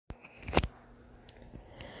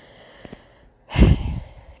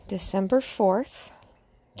December 4th,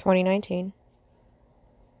 2019.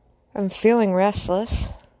 I'm feeling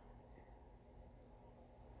restless.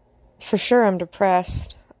 For sure I'm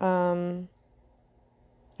depressed. I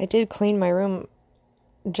did clean my room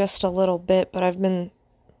just a little bit, but I've been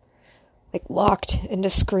locked into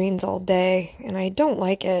screens all day, and I don't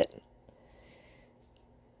like it.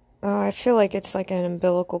 I feel like it's like an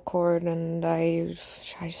umbilical cord, and I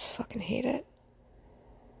just fucking hate it.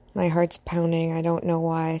 My heart's pounding. I don't know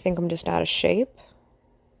why. I think I'm just out of shape.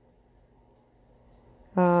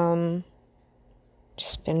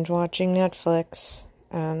 Just binge watching Netflix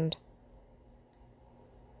and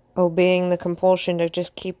obeying the compulsion to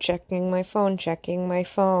just keep checking my phone.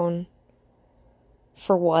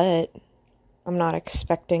 For what? I'm not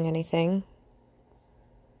expecting anything.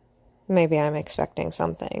 Maybe I'm expecting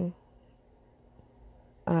something.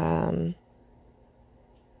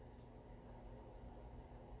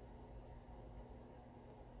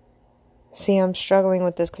 See, I'm struggling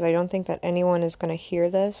with this because I don't think that anyone is going to hear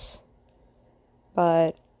this.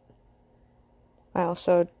 But I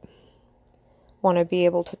also want to be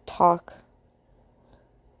able to talk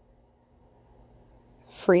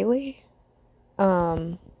freely.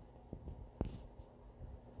 Well,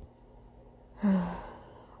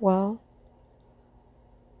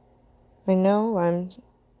 I know I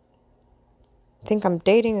think I'm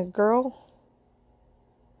dating a girl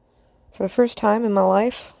for the first time in my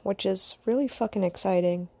life, which is really fucking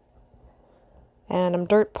exciting. And I'm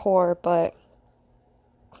dirt poor, but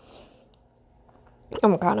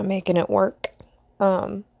I'm kind of making it work.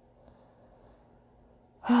 I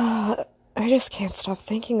just can't stop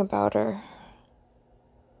thinking about her.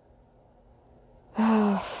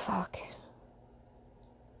 Oh, fuck.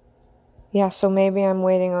 Yeah, so maybe I'm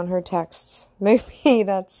waiting on her texts. Maybe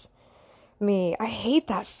that's me. I hate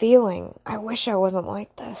that feeling. I wish I wasn't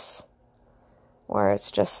like this. Where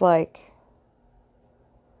it's just like,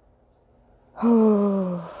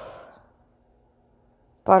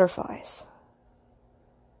 butterflies.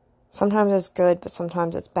 Sometimes it's good, but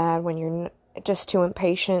sometimes it's bad when you're just too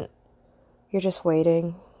impatient. You're just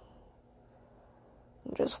waiting.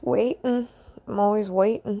 I'm just waiting. I'm always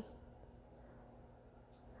waiting.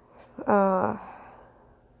 I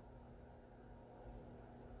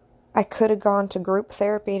could have gone to group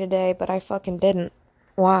therapy today, but I fucking didn't.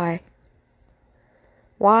 Why?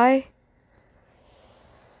 I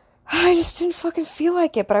just didn't fucking feel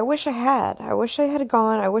like it, but I wish I had. I wish I had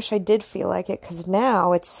gone. I wish I did feel like it, because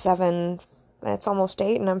now it's 7, it's almost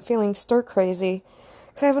 8, and I'm feeling stir crazy,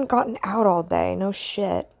 because I haven't gotten out all day. No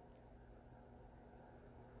shit.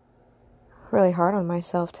 Really hard on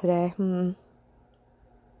myself today.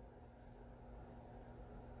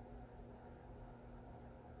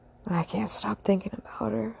 I can't stop thinking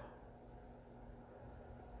about her.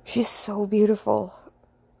 She's so beautiful.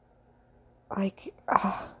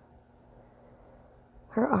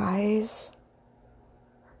 Her eyes,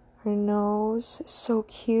 her nose is so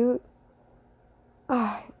cute.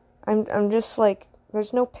 I'm just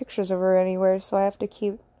there's no pictures of her anywhere, so I have to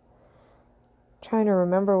keep trying to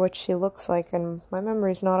remember what she looks like, and my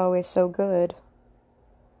memory's not always so good.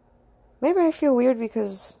 Maybe I feel weird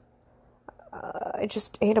because I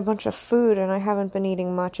just ate a bunch of food, and I haven't been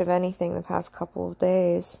eating much of anything the past couple of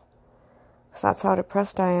days. Because that's how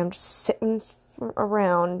depressed I am, just sitting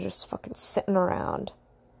around, just fucking sitting around.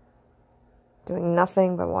 Doing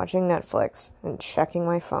nothing but watching Netflix and checking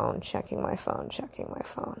my phone.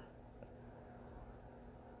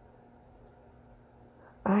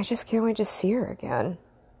 I just can't wait to see her again.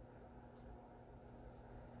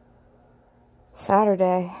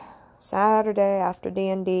 Saturday after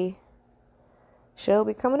D&D, she'll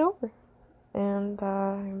be coming over. And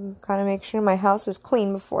I'm gotta make sure my house is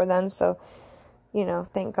clean before then, so,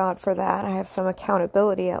 thank God for that. I have some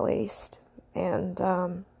accountability at least. And,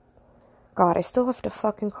 God, I still have to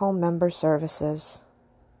fucking call member services.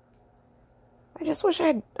 I just wish I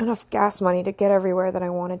had enough gas money to get everywhere that I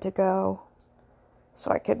wanted to go,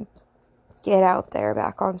 so I could get out there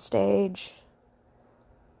back on stage.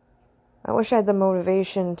 I wish I had the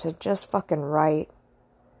motivation to just fucking write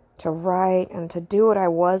and to do what I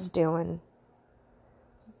was doing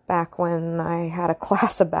back when I had a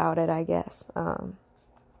class about it, I guess.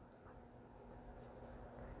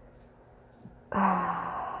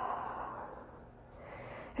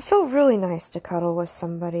 It felt really nice to cuddle with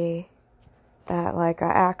somebody that, I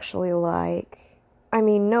actually like. I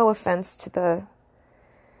mean, no offense to the,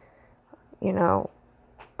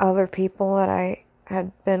 other people that I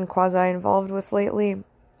had been quasi-involved with lately.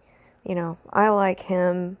 I like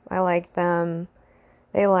him, I like them,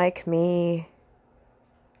 they like me,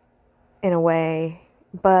 in a way,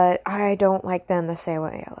 But I don't like them the same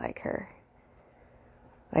way I like her.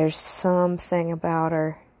 There's something about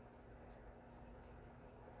her.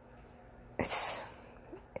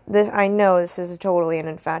 I know this is totally an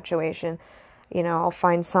infatuation. I'll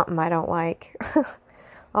find something I don't like.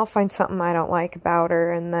 I'll find something I don't like about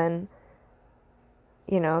her, and then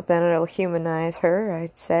it'll humanize her,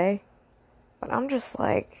 I'd say. But I'm just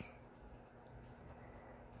like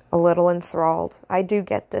a little enthralled. I do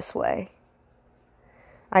get this way.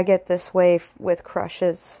 I get this way with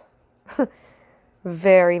crushes.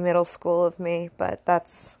 Very middle school of me, but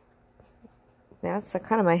that's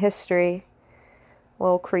kind of my history. A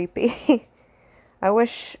little creepy. I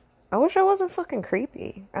wish I wasn't fucking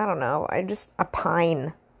creepy. I don't know. I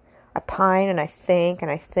pine. I pine and I think and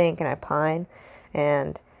I think and I pine.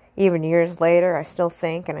 And even years later, I still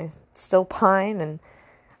think and I still pine. And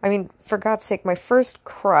I mean, for God's sake, my first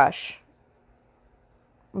crush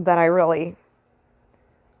that I really,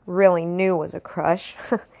 really knew was a crush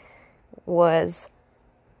was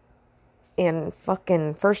in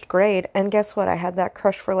fucking first grade. And guess what? I had that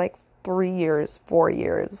crush for like 4 years.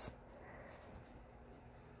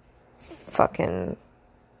 Fucking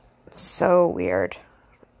so weird.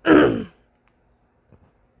 I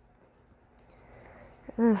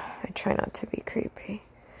try not to be creepy.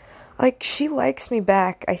 Like, she likes me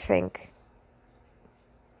back, I think.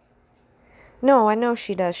 No, I know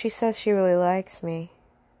she does. She says she really likes me.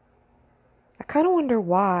 I kind of wonder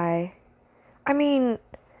why. I mean,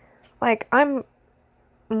 like, I'm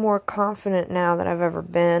more confident now than I've ever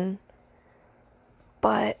been.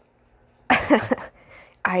 But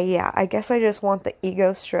I guess I just want the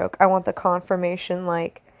ego stroke. I want the confirmation,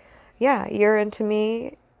 like, yeah, you're into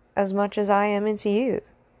me as much as I am into you.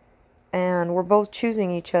 And we're both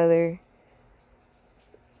choosing each other.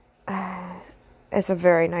 It's a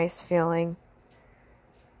very nice feeling.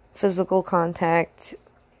 Physical contact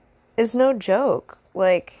is no joke.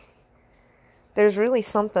 Like, there's really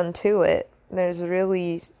something to it.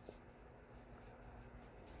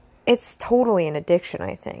 It's totally an addiction,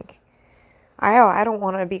 I think. I don't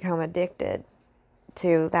want to become addicted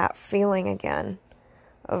to that feeling again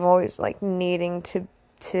of always like needing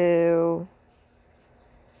to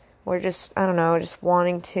or just, I don't know, just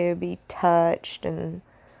wanting to be touched and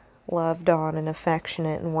loved on and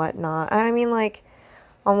affectionate and whatnot. I mean, like,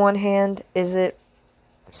 on one hand, is it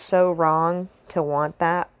so wrong to want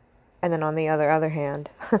that? And then on the other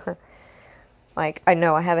hand, like, I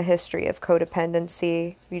know I have a history of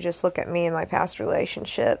codependency. If you just look at me and my past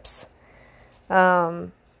relationships.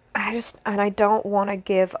 I don't want to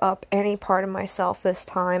give up any part of myself this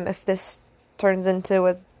time. If this turns into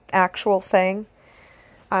an actual thing,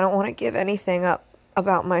 I don't want to give anything up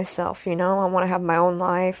about myself, I want to have my own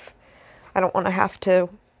life. I don't want to have to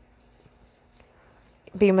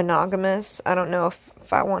be monogamous. I don't know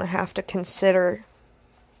if I want to have to consider,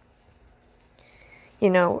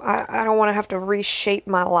 I don't want to have to reshape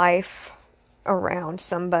my life around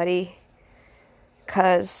somebody,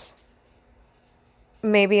 because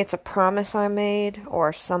maybe it's a promise I made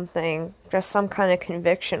or something, just some kind of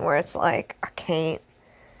conviction where it's like, I can't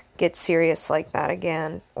get serious like that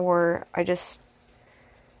again. Or I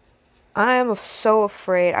am so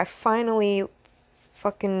afraid. I finally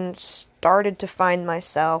fucking started to find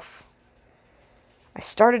myself. I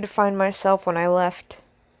started to find myself when I left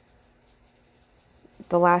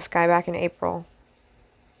the last guy back in April.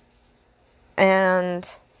 And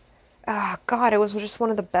God, it was just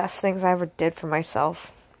one of the best things I ever did for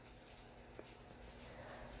myself.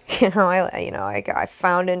 I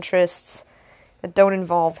found interests that don't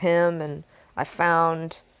involve him, and I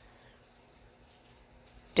found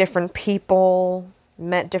different people,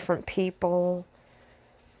 met different people,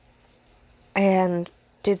 and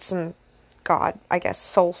did some, God, I guess,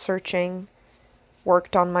 soul searching,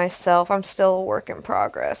 worked on myself. I'm still a work in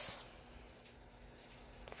progress.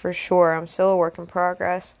 For sure, I'm still a work in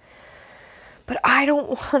progress. But I don't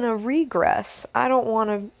want to regress. I don't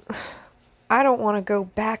want to go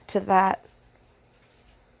back to that,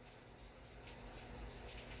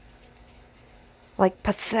 like,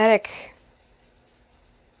 pathetic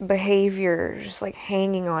behavior, just like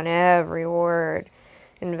hanging on every word,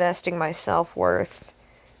 investing my self-worth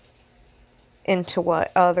into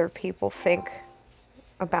what other people think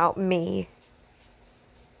about me.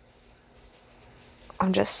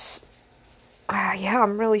 I'm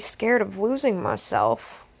really scared of losing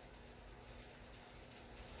myself.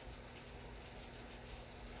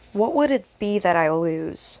 What would it be that I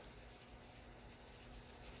lose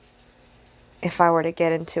if I were to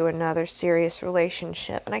get into another serious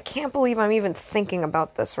relationship? And I can't believe I'm even thinking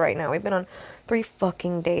about this right now. We've been on 3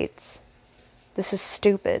 fucking dates. This is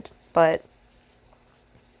stupid, but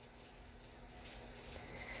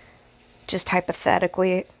just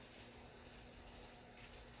hypothetically,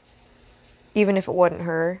 even if it wasn't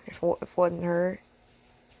her, if it wasn't her,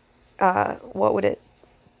 what would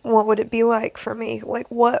it be like for me? Like,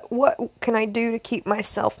 what can I do to keep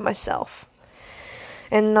myself,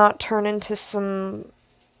 and not turn into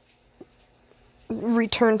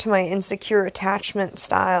return to my insecure attachment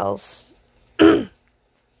styles? I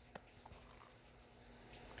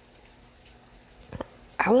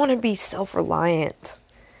want to be self-reliant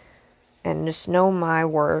and just know my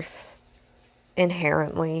worth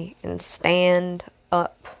inherently and stand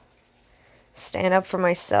up for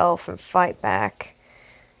myself and fight back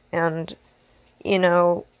and,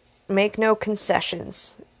 make no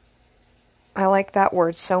concessions. I like that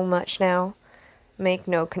word so much now. Make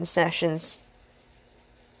no concessions.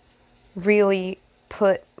 Really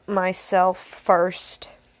put myself first.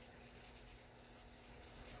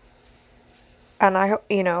 And I hope,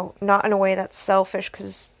 not in a way that's selfish,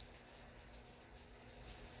 because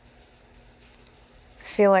I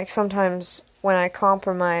feel like sometimes when I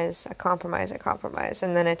compromise,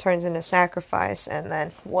 and then it turns into sacrifice, and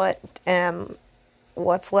then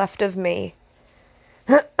what's left of me?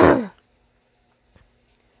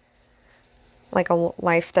 Like a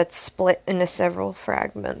life that's split into several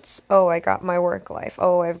fragments. Oh, I got my work life.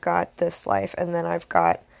 Oh, I've got this life, and then I've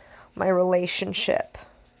got my relationship.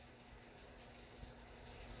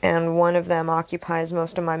 And one of them occupies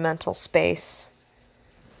most of my mental space,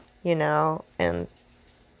 and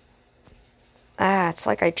it's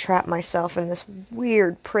like I trap myself in this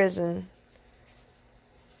weird prison.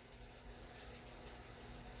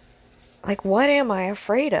 Like, what am I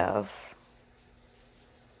afraid of?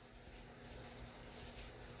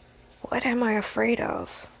 What am I afraid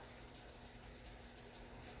of?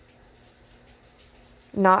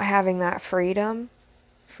 Not having that freedom?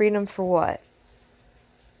 Freedom for what?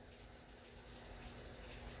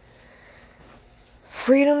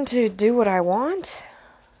 Freedom to do what I want?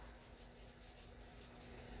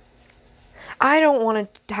 I don't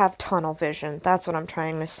want to have tunnel vision. That's what I'm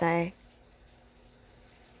trying to say.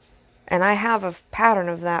 And I have a pattern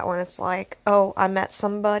of that when it's like, oh, I met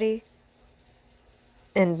somebody,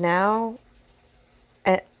 and now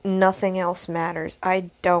nothing else matters. I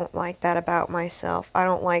don't like that about myself. I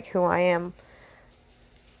don't like who I am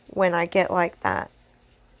when I get like that.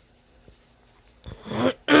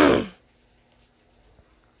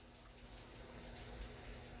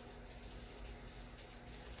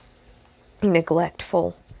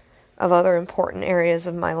 Neglectful of other important areas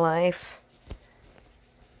of my life.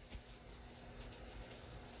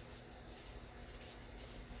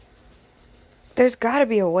 There's got to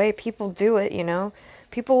be a way people do it,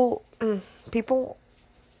 People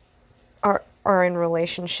are in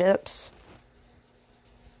relationships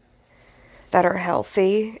that are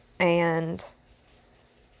healthy and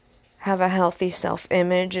have a healthy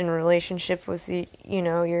self-image in relationship with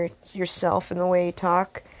yourself and the way you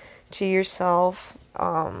talk to yourself,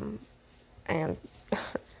 and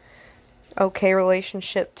okay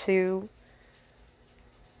relationship to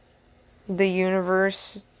the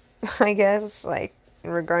universe, I guess, like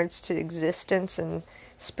in regards to existence and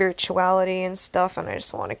spirituality and stuff, and I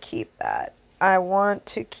just want to keep that. I want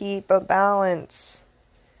to keep a balance.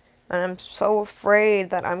 And I'm so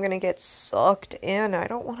afraid that I'm going to get sucked in. I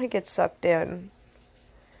don't want to get sucked in.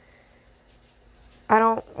 I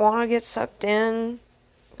don't want to get sucked in,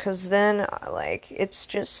 because then, it's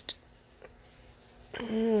just...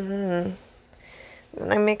 And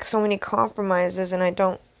I make so many compromises, and I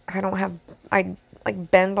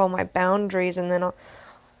bend all my boundaries, and then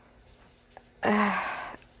I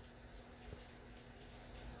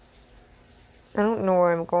don't know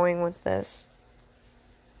where I'm going with this.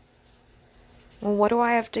 Well, what do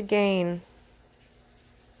I have to gain?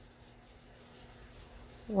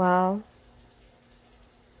 Well,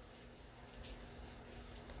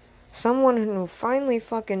 someone who finally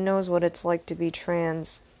fucking knows what it's like to be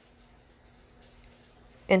trans,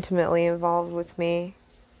 intimately involved with me,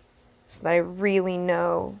 so that I really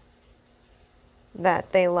know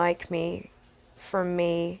that they like me for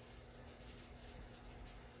me,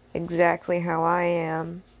 exactly how I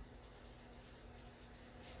am.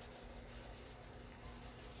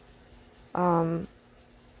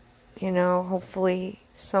 Hopefully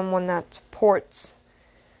someone that supports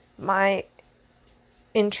my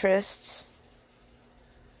interests,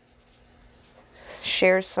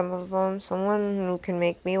 shares some of them, someone who can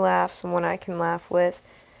make me laugh, someone I can laugh with.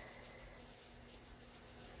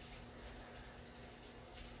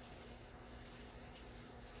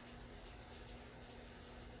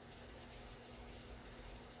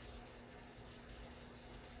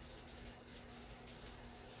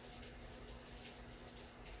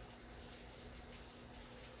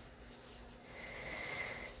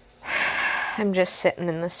 I'm just sitting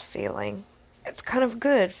in this feeling. It's kind of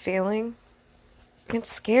good feeling.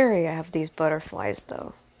 It's scary to have these butterflies,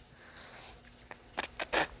 though.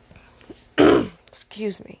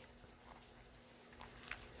 Excuse me.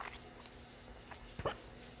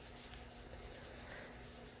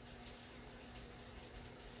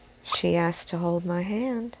 She asked to hold my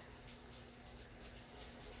hand.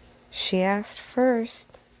 She asked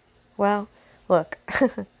first. Well, look.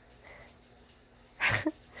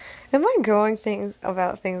 Am I going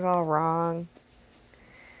about things all wrong?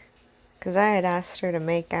 Because I had asked her to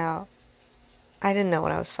make out. I didn't know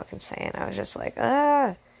what I was fucking saying. I was just like,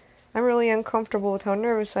 I'm really uncomfortable with how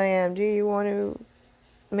nervous I am. Do you want to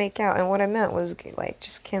make out? And what I meant was, like,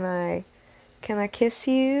 just can I kiss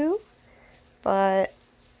you? But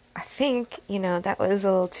I think, that was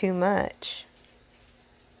a little too much.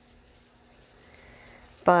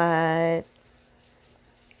 But,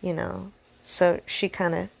 so she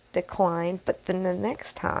kind of declined. But then the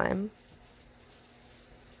next time,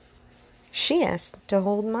 she asked to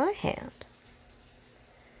hold my hand.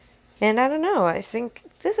 And I don't know, I think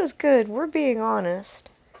this is good. We're being honest.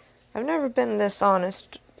 I've never been this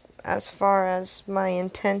honest as far as my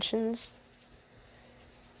intentions.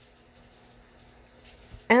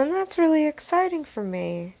 And that's really exciting for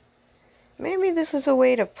me. Maybe this is a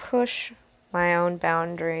way to push my own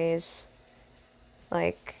boundaries.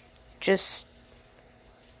 Like, just...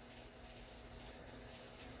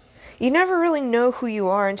 You never really know who you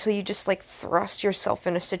are until you just, like, thrust yourself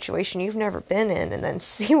in a situation you've never been in and then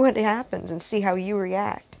see what happens and see how you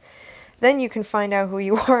react. Then you can find out who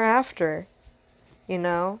you are after,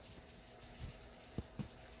 I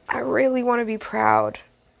really want to be proud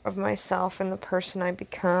of myself and the person I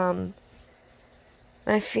become.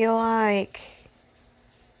 And I feel like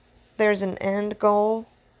there's an end goal,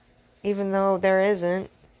 even though there isn't.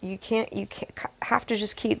 You have to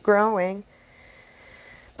just keep growing.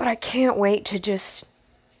 But I can't wait to just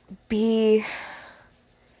be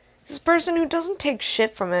this person who doesn't take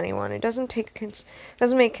shit from anyone, who doesn't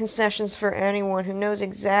make concessions for anyone, who knows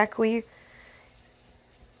exactly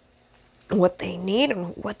what they need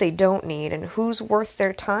and what they don't need, and who's worth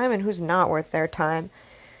their time and who's not worth their time,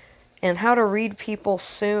 and how to read people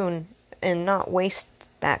soon and not waste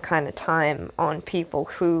that kind of time on people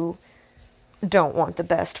who don't want the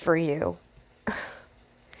best for you.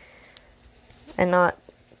 And not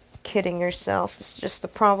kidding yourself. It's just the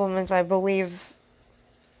problem is I believe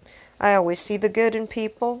I always see the good in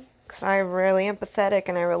people because I'm really empathetic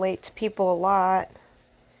and I relate to people a lot.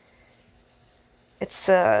 It's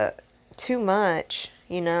too much,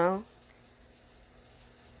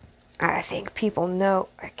 I think people know.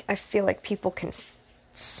 I feel like people can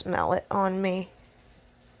smell it on me,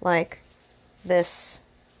 like this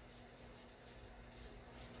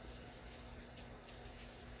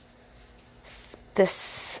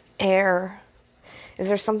air. Is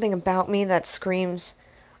there something about me that screams,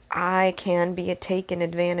 I can be taken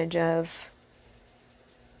advantage of?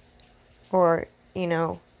 Or,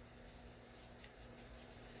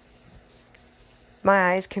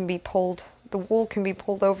 my eyes can be pulled, the wool can be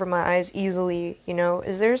pulled over my eyes easily,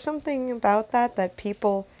 Is there something about that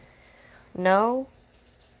people know?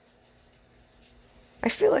 I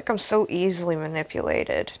feel like I'm so easily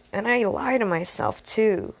manipulated. And I lie to myself,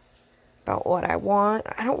 too, about what I want.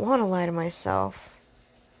 I don't want to lie to myself.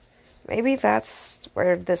 Maybe that's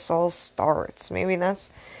where this all starts. Maybe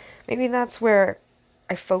that's where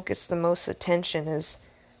I focus the most attention, is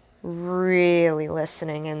really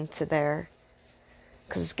listening into there.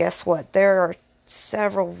 Because guess what? There are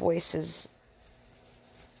several voices.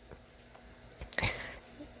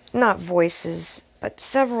 Not voices, but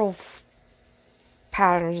several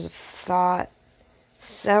patterns of thought.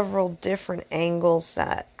 Several different angles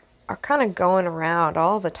that are kind of going around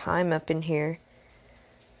all the time up in here.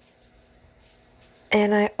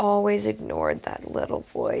 And I always ignored that little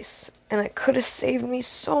voice. And it could have saved me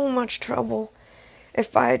so much trouble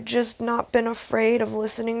if I had just not been afraid of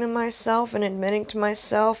listening to myself and admitting to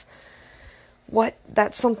myself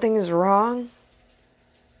that something is wrong.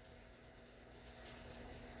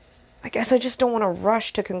 I guess I just don't want to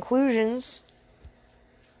rush to conclusions.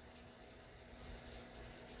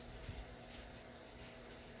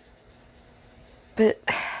 But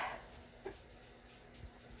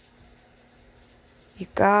you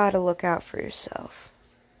gotta look out for yourself.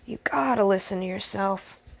 You gotta listen to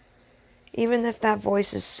yourself. Even if that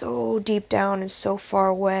voice is so deep down and so far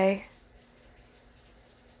away.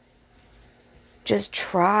 Just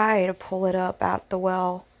try to pull it up out the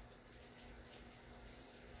well.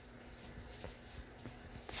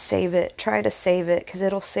 Save it. Try to save it, because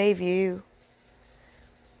it'll save you.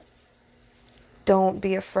 Don't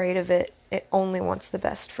be afraid of it. It only wants the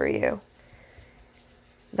best for you.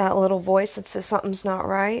 That little voice that says something's not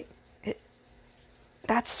right,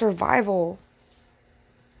 that's survival.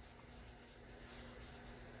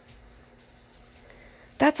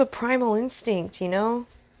 That's a primal instinct, you know?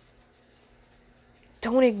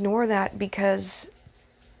 Don't ignore that because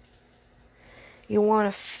you want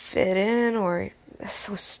to fit in, or it's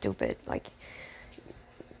so stupid. Like,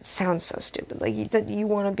 it sounds so stupid. Like, that you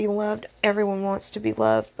want to be loved. Everyone wants to be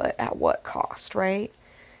loved, but at what cost, right?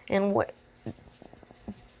 And what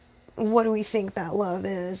do we think that love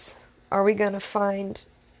is? Are we going to find,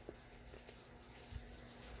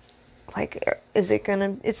 like, is it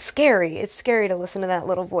gonna, it's scary to listen to that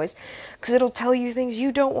little voice, because it'll tell you things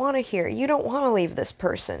you don't want to hear. You don't want to leave this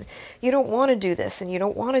person, you don't want to do this, and you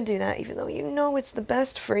don't want to do that, even though you know it's the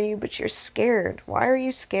best for you, but you're scared. Why are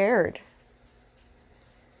you scared?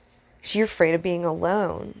 Because you're afraid of being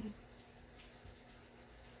alone.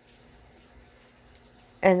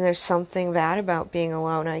 And there's something bad about being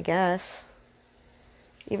alone, I guess,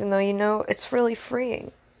 even though you know it's really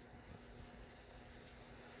freeing.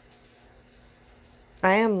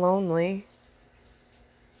 I am lonely.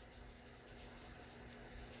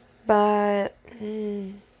 But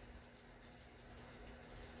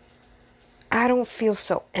I don't feel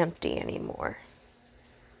so empty anymore.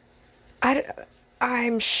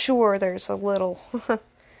 I'm sure there's a little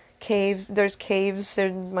there's caves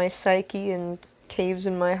in my psyche and caves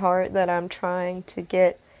in my heart that I'm trying to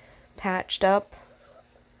get patched up.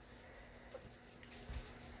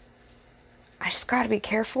 I just gotta be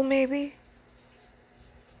careful, maybe.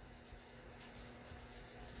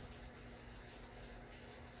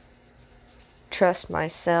 Trust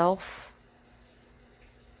myself.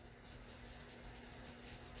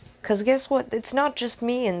 Because guess what? It's not just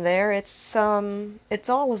me in there. It's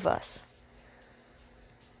all of us.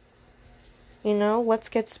 You know, let's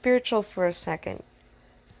get spiritual for a second.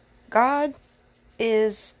 God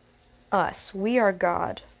is us. We are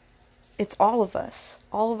God. It's all of us.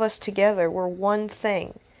 All of us together. We're one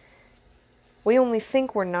thing. We only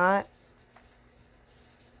think we're not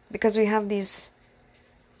because we have these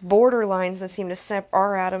border lines that seem to separate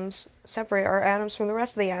our atoms from the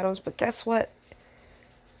rest of the atoms. But guess what?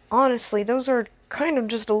 Honestly, those are kind of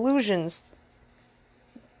just illusions.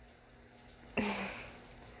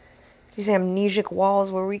 These amnesic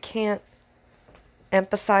walls where we can't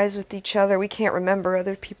empathize with each other. We can't remember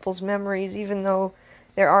other people's memories, even though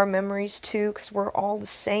there are memories too, because we're all the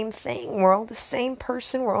same thing. We're all the same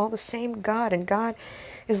person. We're all the same God. And God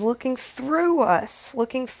is looking through us,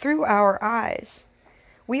 looking through our eyes.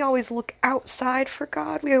 We always look outside for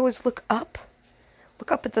God. We always look up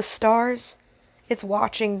at the stars. It's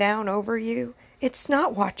watching down over you. It's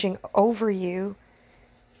not watching over you.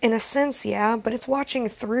 In a sense, yeah, but it's watching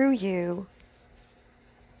through you.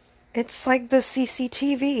 It's like the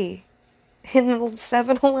CCTV in the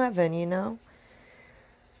 7-Eleven, you know?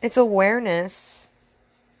 It's awareness.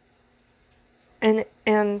 And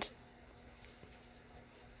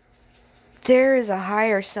there is a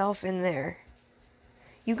higher self in there.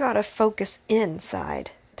 You gotta focus inside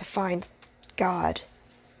to find God.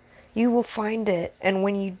 You will find it, and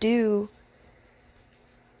when you do,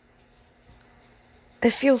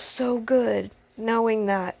 it feels so good knowing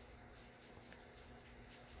that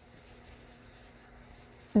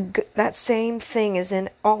that same thing is in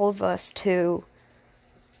all of us too.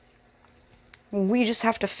 We just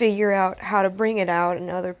have to figure out how to bring it out in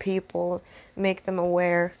other people, make them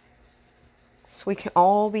aware, so we can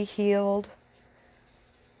all be healed,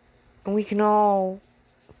 and we can all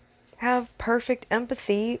have perfect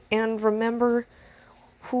empathy and remember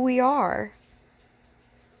who we are.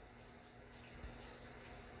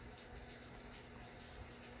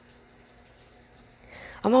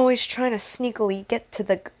 I'm always trying to sneakily get to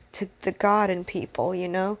the God in people, you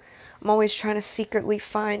know? I'm always trying to secretly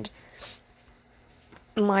find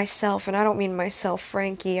myself, and I don't mean myself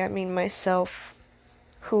Frankie, I mean myself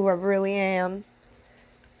who I really am.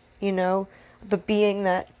 You know, the being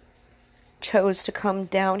that chose to come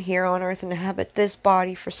down here on earth and inhabit this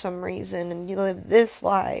body for some reason and you live this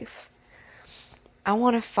life. I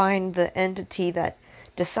want to find the entity that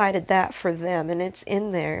decided that for them, and it's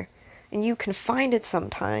in there. And you can find it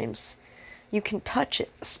sometimes. You can touch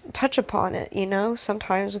upon it, you know,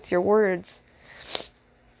 sometimes with your words.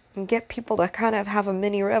 And get people to kind of have a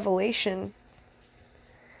mini revelation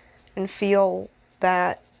and feel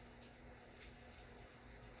that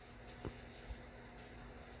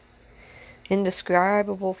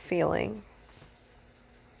indescribable feeling.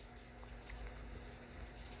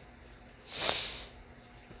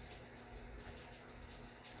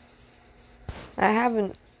 I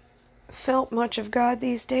haven't felt much of God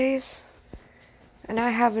these days. And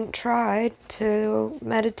I haven't tried to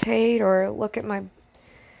meditate or look at my,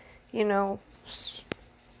 you know,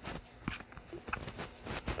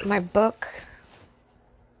 my book.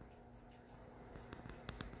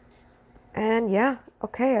 And yeah,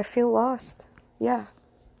 okay, I feel lost. Yeah.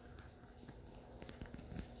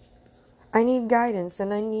 I need guidance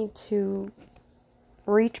and I need to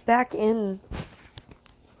reach back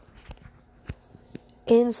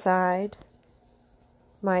inside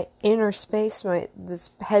my inner space,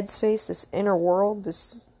 this head space, this inner world,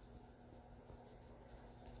 this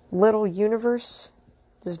little universe,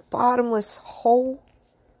 this bottomless hole,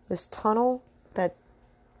 this tunnel that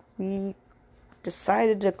we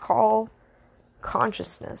decided to call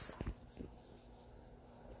consciousness.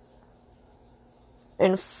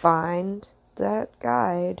 And find that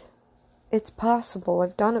guide. It's possible.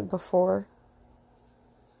 I've done it before.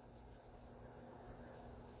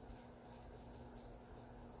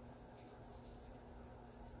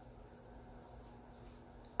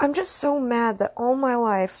 I'm just so mad that all my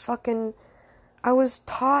life I was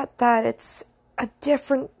taught that it's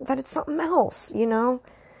that it's something else, you know?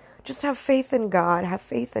 Just have faith in God, have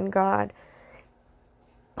faith in God.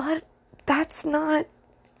 But that's not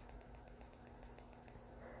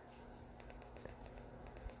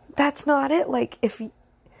it. Like, if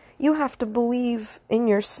you have to believe in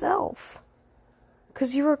yourself,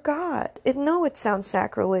 because you're God. No, it sounds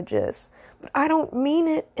sacrilegious, but I don't mean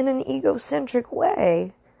it in an egocentric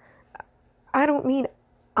way. I don't mean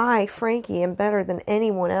I, Frankie, am better than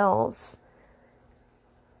anyone else.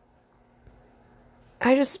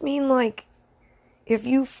 I just mean, like, if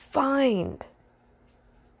you find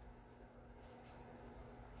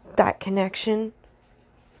that connection,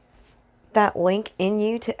 that link in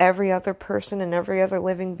you to every other person and every other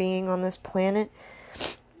living being on this planet,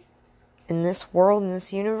 in this world, in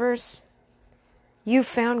this universe, you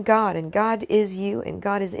found God, and God is you, and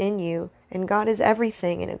God is in you, and God is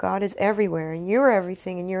everything, and God is everywhere, and you're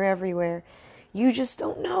everything, and you're everywhere. You just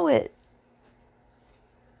don't know it.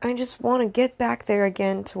 I just want to get back there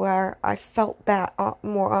again to where I felt that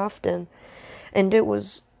more often, and it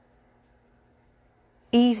was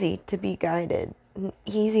easy to be guided, and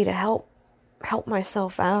easy to help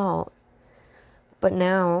myself out. But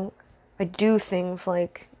now I do things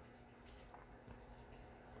like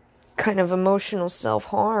kind of emotional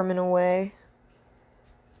self-harm in a way,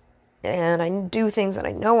 and I do things that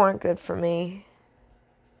I know aren't good for me.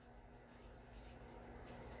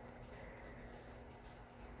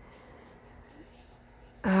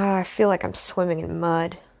 I feel like I'm swimming in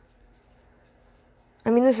mud.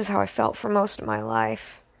 I mean, this is how I felt for most of my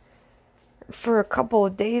life. For a couple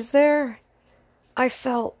of days there, I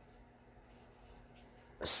felt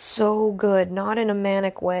so good, not in a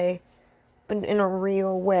manic way, but in a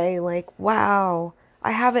real way, like, wow,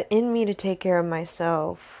 I have it in me to take care of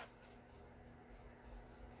myself.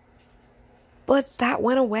 But that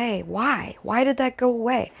went away. Why? Why did that go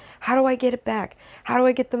away? How do I get it back? How do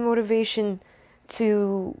I get the motivation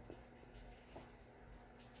to,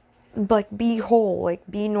 like, be whole, like,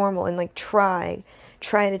 be normal, and, like, try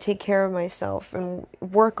to take care of myself and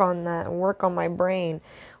work on that and work on my brain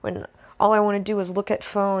when all I want to do is look at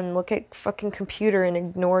phone, look at fucking computer and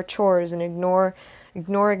ignore chores and ignore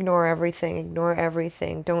everything.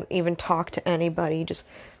 Don't even talk to anybody. Just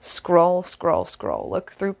scroll.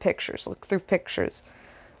 Look through pictures.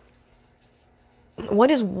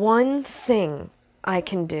 What is one thing I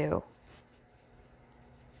can do?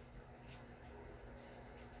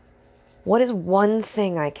 What is one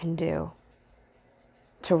thing I can do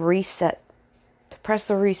to reset, to press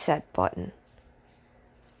the reset button?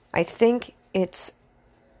 I think it's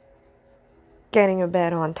getting to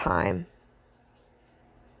bed on time.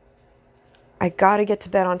 I gotta get to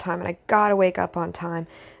bed on time, and I gotta wake up on time,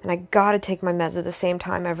 and I gotta take my meds at the same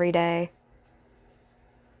time every day.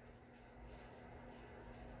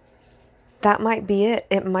 That might be it.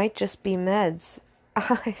 It might just be meds.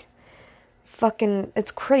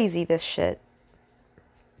 It's crazy, this shit.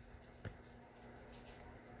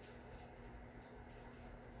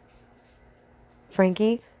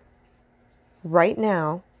 Frankie, right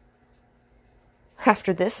now,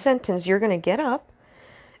 after this sentence, you're going to get up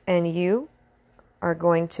and you are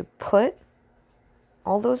going to put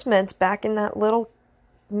all those meds back in that little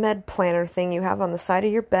med planner thing you have on the side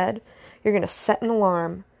of your bed. You're going to set an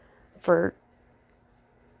alarm for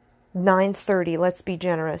 9:30, let's be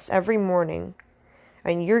generous, every morning.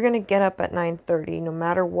 And you're going to get up at 9:30 no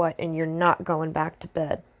matter what, and you're not going back to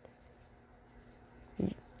bed.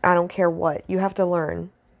 I don't care what. You have to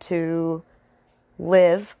learn to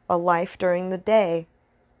live a life during the day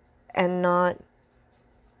and not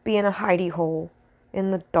be in a hidey hole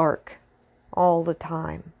in the dark. all the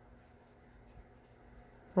time.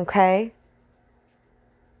 Okay?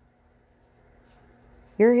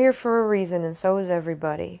 You're here for a reason, and so is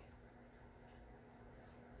everybody.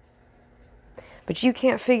 But you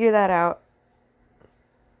can't figure that out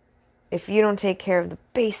if you don't take care of the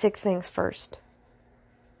basic things first.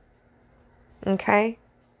 Okay?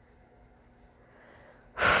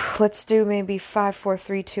 Let's do maybe 5, 4,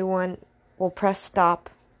 3, 2, 1. We'll press stop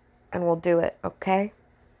and we'll do it, okay?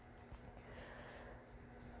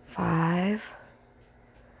 5,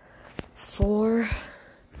 4,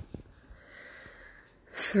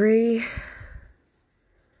 3,